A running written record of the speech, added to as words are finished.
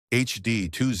HD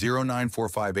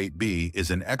 209458b is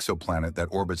an exoplanet that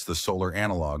orbits the solar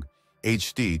analog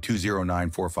HD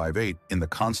 209458 in the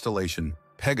constellation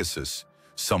Pegasus,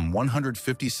 some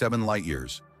 157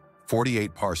 light-years,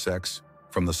 48 parsecs,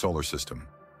 from the solar system.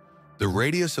 The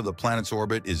radius of the planet's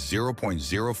orbit is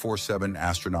 0.047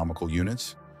 astronomical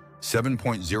units,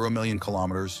 7.0 million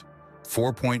kilometers,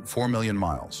 4.4 million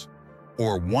miles,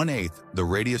 or 1/8 the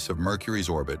radius of Mercury's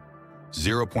orbit,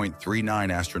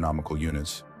 0.39 astronomical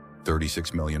units,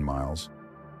 36 million miles,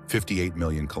 58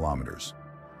 million kilometers.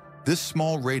 This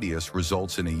small radius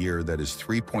results in a year that is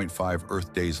 3.5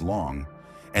 Earth days long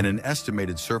and an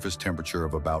estimated surface temperature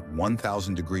of about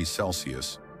 1,000 degrees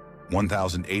Celsius,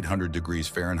 1,800 degrees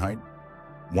Fahrenheit,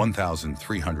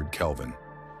 1,300 Kelvin.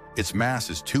 Its mass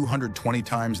is 220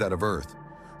 times that of Earth,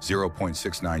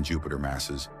 0.69 Jupiter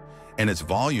masses, and its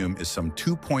volume is some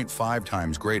 2.5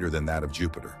 times greater than that of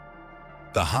Jupiter.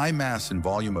 The high mass and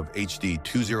volume of HD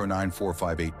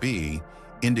 209458b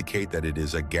indicate that it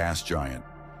is a gas giant.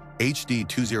 HD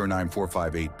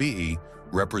 209458b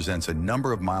represents a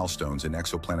number of milestones in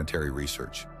exoplanetary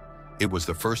research. It was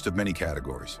the first of many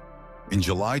categories. In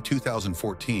July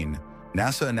 2014,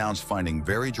 NASA announced finding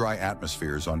very dry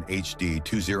atmospheres on HD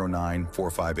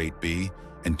 209458b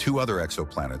and two other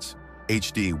exoplanets,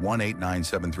 HD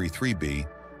 189733b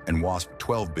and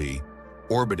WASP-12b,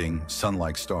 orbiting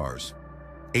sun-like stars.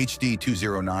 HD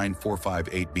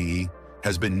 209458b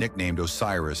has been nicknamed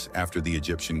Osiris after the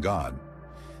Egyptian god.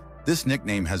 This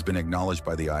nickname has been acknowledged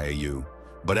by the IAU,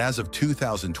 but as of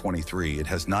 2023, it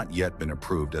has not yet been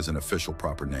approved as an official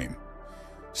proper name.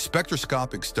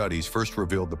 Spectroscopic studies first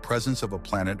revealed the presence of a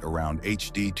planet around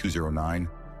HD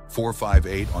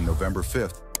 209458 on November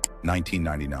 5,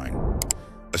 1999.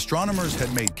 Astronomers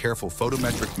had made careful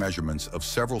photometric measurements of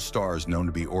several stars known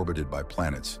to be orbited by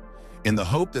planets, in the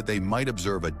hope that they might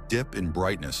observe a dip in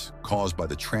brightness caused by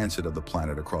the transit of the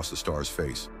planet across the star's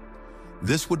face.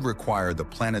 This would require the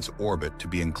planet's orbit to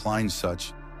be inclined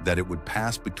such that it would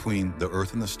pass between the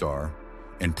Earth and the star,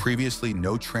 and previously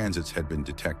no transits had been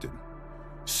detected.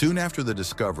 Soon after the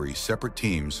discovery, separate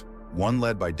teams, one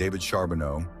led by David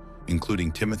Charbonneau,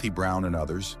 including Timothy Brown and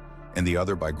others, and the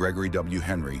other by Gregory W.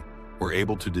 Henry, were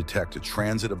able to detect a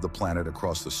transit of the planet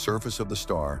across the surface of the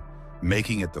star,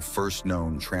 making it the first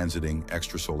known transiting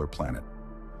extrasolar planet.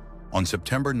 On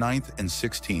September 9th and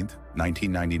 16th,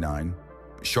 1999,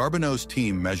 Charbonneau's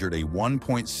team measured a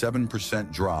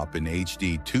 1.7% drop in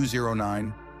HD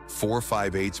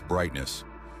 209458's brightness,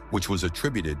 which was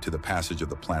attributed to the passage of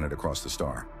the planet across the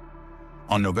star.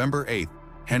 On November 8th,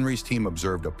 Henry's team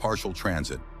observed a partial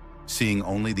transit, seeing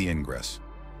only the ingress.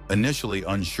 Initially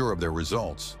unsure of their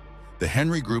results, the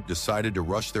Henry group decided to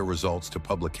rush their results to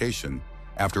publication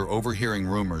after overhearing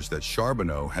rumors that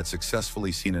Charbonneau had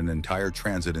successfully seen an entire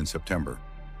transit in September.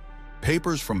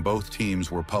 Papers from both teams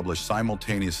were published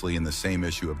simultaneously in the same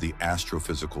issue of the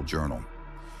Astrophysical Journal.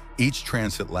 Each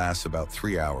transit lasts about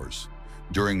 3 hours,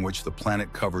 during which the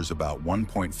planet covers about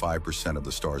 1.5% of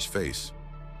the star's face.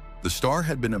 The star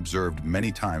had been observed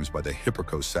many times by the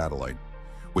Hipparcos satellite,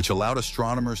 which allowed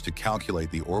astronomers to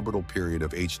calculate the orbital period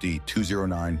of HD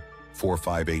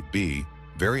 209458b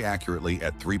very accurately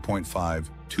at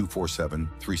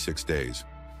 3.524736 days.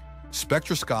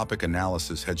 Spectroscopic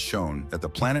analysis had shown that the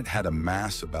planet had a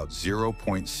mass about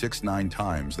 0.69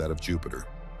 times that of Jupiter.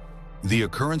 The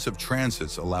occurrence of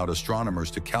transits allowed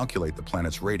astronomers to calculate the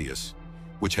planet's radius,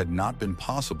 which had not been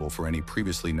possible for any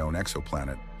previously known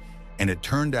exoplanet, and it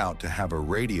turned out to have a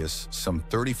radius some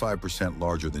 35%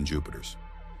 larger than Jupiter's.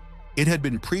 It had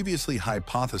been previously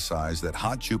hypothesized that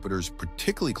hot Jupiters,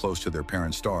 particularly close to their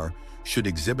parent star, should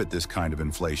exhibit this kind of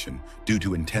inflation due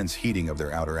to intense heating of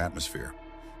their outer atmosphere.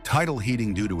 Tidal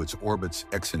heating due to its orbit's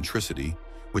eccentricity,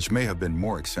 which may have been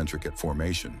more eccentric at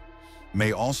formation,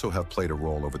 may also have played a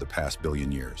role over the past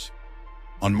billion years.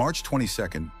 On March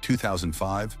 22,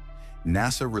 2005,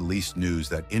 NASA released news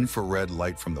that infrared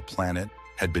light from the planet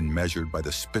had been measured by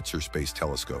the Spitzer Space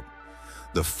Telescope,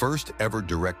 the first ever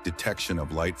direct detection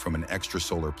of light from an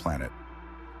extrasolar planet.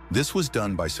 This was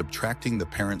done by subtracting the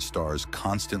parent star's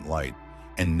constant light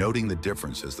and noting the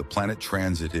difference as the planet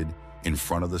transited in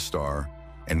front of the star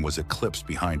and was eclipsed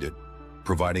behind it,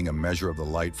 providing a measure of the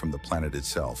light from the planet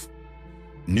itself.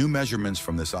 New measurements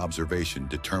from this observation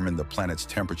determined the planet's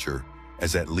temperature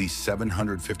as at least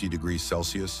 750 degrees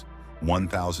Celsius,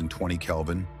 1,020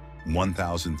 Kelvin,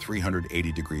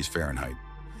 1,380 degrees Fahrenheit.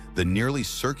 The nearly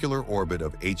circular orbit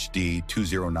of HD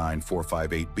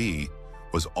 209458b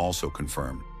was also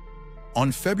confirmed. On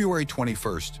February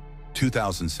 21,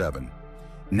 2007,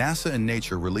 NASA and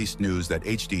Nature released news that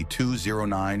HD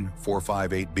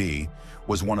 209458b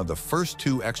was one of the first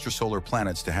two extrasolar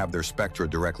planets to have their spectra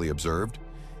directly observed,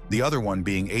 the other one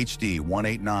being HD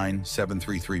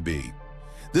 189733b.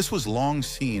 This was long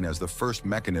seen as the first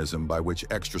mechanism by which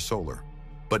extrasolar,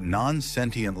 but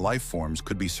non-sentient life forms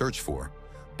could be searched for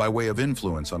by way of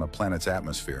influence on a planet's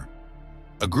atmosphere.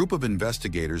 A group of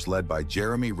investigators led by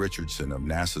Jeremy Richardson of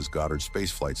NASA's Goddard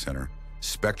Space Flight Center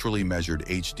spectrally measured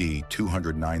HD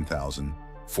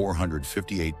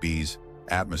 209,458b's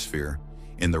atmosphere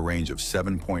in the range of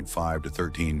 7.5 to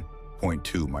 13.2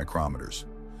 micrometers.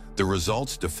 The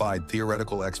results defied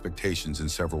theoretical expectations in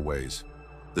several ways.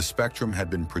 The spectrum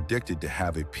had been predicted to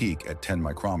have a peak at 10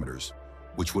 micrometers,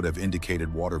 which would have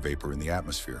indicated water vapor in the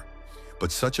atmosphere.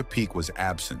 But such a peak was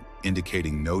absent,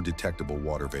 indicating no detectable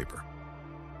water vapor.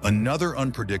 Another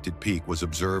unpredicted peak was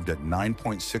observed at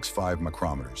 9.65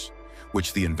 micrometers,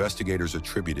 which the investigators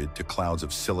attributed to clouds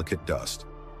of silicate dust,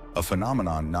 a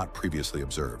phenomenon not previously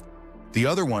observed. The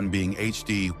other one being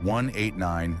HD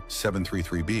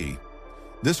 189733b.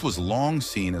 This was long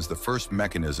seen as the first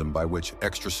mechanism by which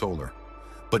extrasolar,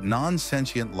 but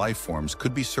non-sentient life forms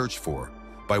could be searched for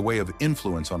by way of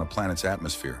influence on a planet's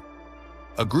atmosphere.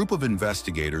 A group of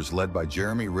investigators led by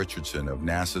Jeremy Richardson of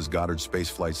NASA's Goddard Space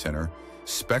Flight Center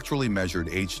spectrally measured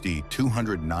HD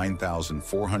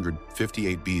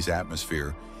 209,458b's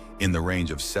atmosphere in the range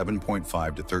of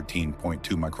 7.5 to 13.2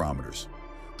 micrometers.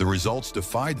 The results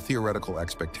defied theoretical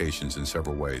expectations in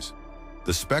several ways.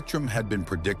 The spectrum had been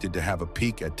predicted to have a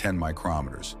peak at 10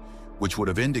 micrometers, which would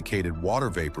have indicated water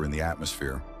vapor in the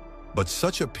atmosphere, but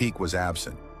such a peak was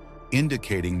absent,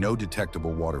 indicating no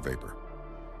detectable water vapor.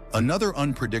 Another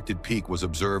unpredicted peak was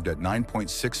observed at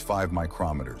 9.65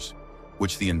 micrometers,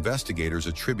 which the investigators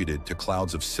attributed to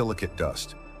clouds of silicate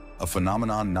dust, a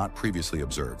phenomenon not previously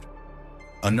observed.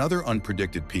 Another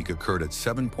unpredicted peak occurred at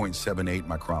 7.78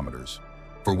 micrometers,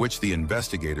 for which the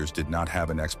investigators did not have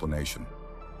an explanation.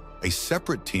 A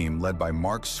separate team led by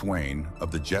Mark Swain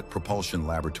of the Jet Propulsion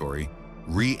Laboratory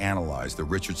reanalyzed the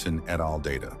Richardson et al.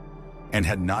 Data and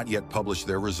had not yet published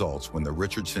their results when the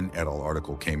Richardson et al.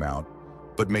 Article came out,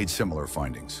 but made similar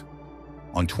findings.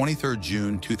 On 23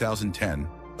 June 2010,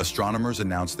 astronomers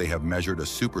announced they have measured a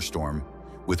superstorm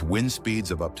with wind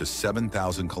speeds of up to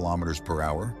 7,000 kilometers per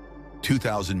hour,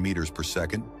 2,000 meters per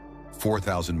second,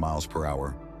 4,000 miles per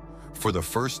hour, for the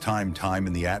first time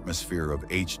in the atmosphere of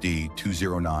HD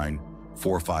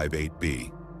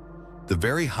 209458b. The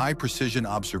very high-precision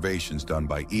observations done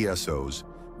by ESO's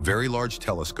Very Large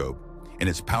Telescope and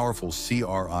its powerful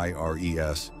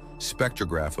CRIRES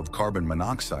spectrograph of carbon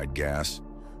monoxide gas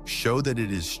show that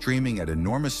it is streaming at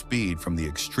enormous speed from the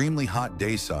extremely hot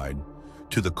day side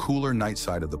to the cooler night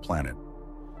side of the planet.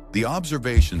 The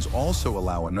observations also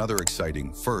allow another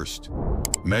exciting first,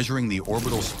 measuring the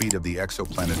orbital speed of the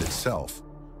exoplanet itself,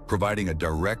 providing a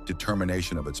direct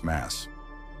determination of its mass.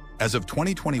 As of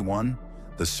 2021,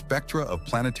 the spectra of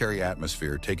planetary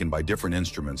atmosphere taken by different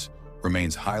instruments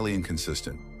remains highly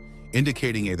inconsistent,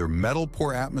 indicating either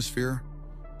metal-poor atmosphere,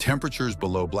 temperatures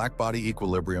below blackbody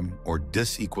equilibrium, or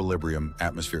disequilibrium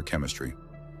atmosphere chemistry.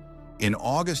 In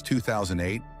August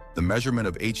 2008, the measurement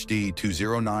of HD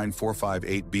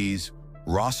 209458b's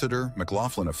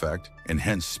Rossiter-McLaughlin effect, and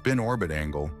hence spin-orbit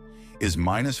angle, is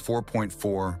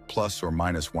 -4.4 plus or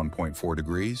minus 1.4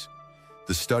 degrees.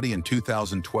 The study in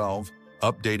 2012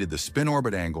 updated the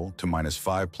spin-orbit angle to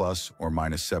 -5 plus or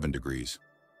minus 7 degrees.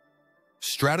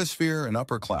 Stratosphere and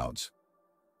upper clouds.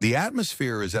 The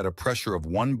atmosphere is at a pressure of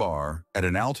 1 bar at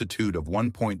an altitude of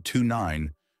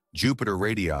 1.29 Jupiter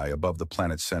radii above the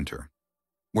planet's center.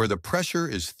 Where the pressure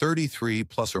is 33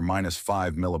 plus or minus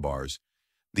 5 millibars,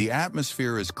 the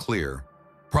atmosphere is clear,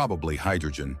 probably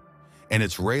hydrogen, and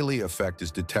its Rayleigh effect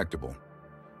is detectable.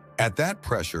 At that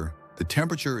pressure, the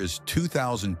temperature is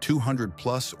 2,200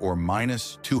 plus or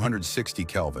minus 260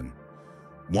 Kelvin,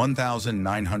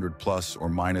 1,900 plus or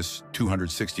minus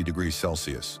 260 degrees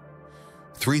Celsius,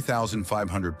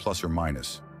 3,500 plus or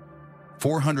minus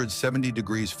 470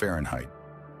 degrees Fahrenheit.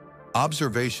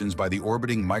 Observations by the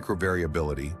Orbiting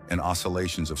Microvariability and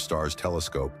Oscillations of Stars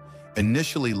telescope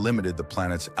initially limited the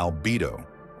planet's albedo,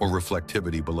 or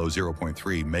reflectivity, below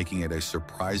 0.3, making it a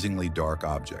surprisingly dark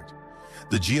object.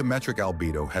 The geometric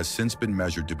albedo has since been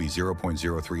measured to be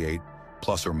 0.038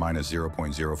 plus or minus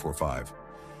 0.045.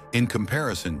 In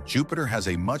comparison, Jupiter has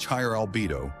a much higher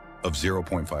albedo of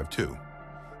 0.52.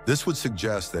 This would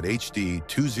suggest that HD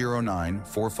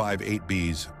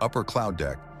 209458b's upper cloud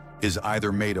deck is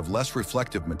either made of less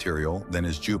reflective material than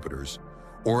is Jupiter's,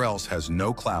 or else has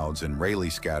no clouds and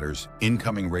Rayleigh scatters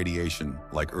incoming radiation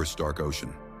like Earth's dark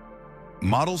ocean.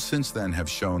 Models since then have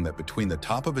shown that between the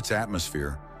top of its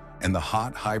atmosphere and the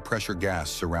hot, high-pressure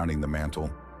gas surrounding the mantle,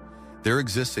 there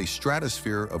exists a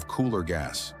stratosphere of cooler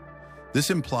gas. This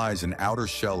implies an outer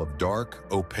shell of dark,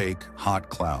 opaque, hot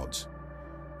clouds,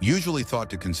 usually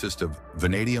thought to consist of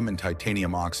vanadium and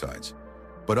titanium oxides,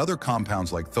 but other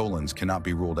compounds like tholins cannot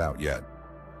be ruled out yet.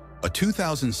 A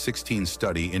 2016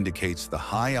 study indicates the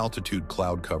high-altitude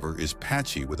cloud cover is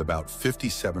patchy with about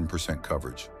 57%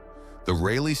 coverage. The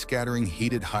Rayleigh scattering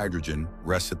heated hydrogen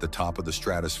rests at the top of the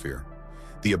stratosphere.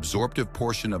 The absorptive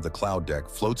portion of the cloud deck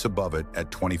floats above it at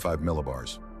 25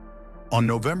 millibars. On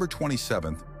November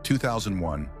 27,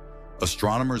 2001,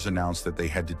 astronomers announced that they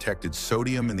had detected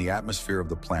sodium in the atmosphere of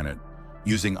the planet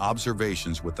using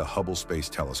observations with the Hubble Space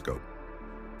Telescope.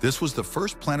 This was the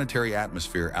first planetary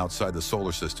atmosphere outside the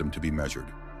solar system to be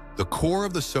measured. The core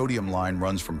of the sodium line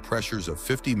runs from pressures of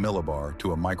 50 millibar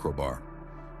to a microbar.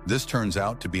 This turns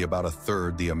out to be about a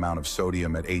third the amount of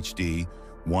sodium at HD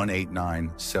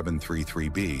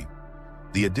 189733b.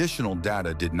 The additional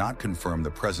data did not confirm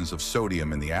the presence of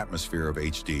sodium in the atmosphere of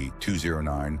HD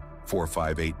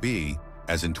 209458b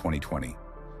as in 2020.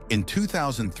 In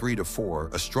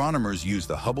 2003-4, astronomers used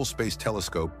the Hubble Space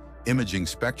Telescope imaging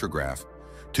spectrograph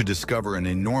to discover an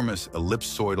enormous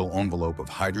ellipsoidal envelope of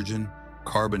hydrogen,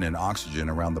 carbon, and oxygen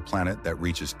around the planet that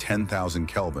reaches 10,000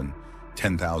 Kelvin,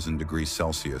 10,000 degrees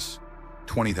Celsius,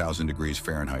 20,000 degrees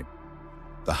Fahrenheit.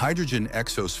 The hydrogen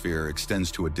exosphere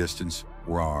extends to a distance,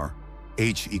 ρr,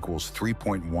 h equals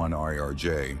 3.1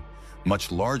 rj,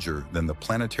 much larger than the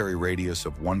planetary radius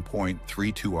of 1.32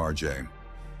 rj.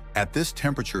 At this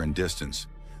temperature and distance,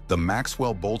 the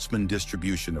Maxwell-Boltzmann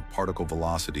distribution of particle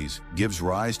velocities gives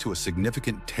rise to a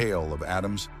significant tail of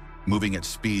atoms moving at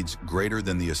speeds greater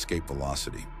than the escape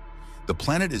velocity. The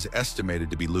planet is estimated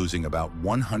to be losing about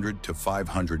 100 to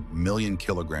 500 million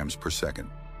kilograms per second.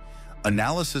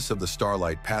 Analysis of the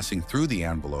starlight passing through the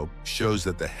envelope shows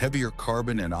that the heavier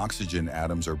carbon and oxygen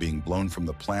atoms are being blown from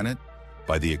the planet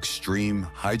by the extreme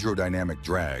hydrodynamic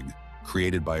drag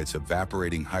created by its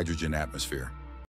evaporating hydrogen atmosphere.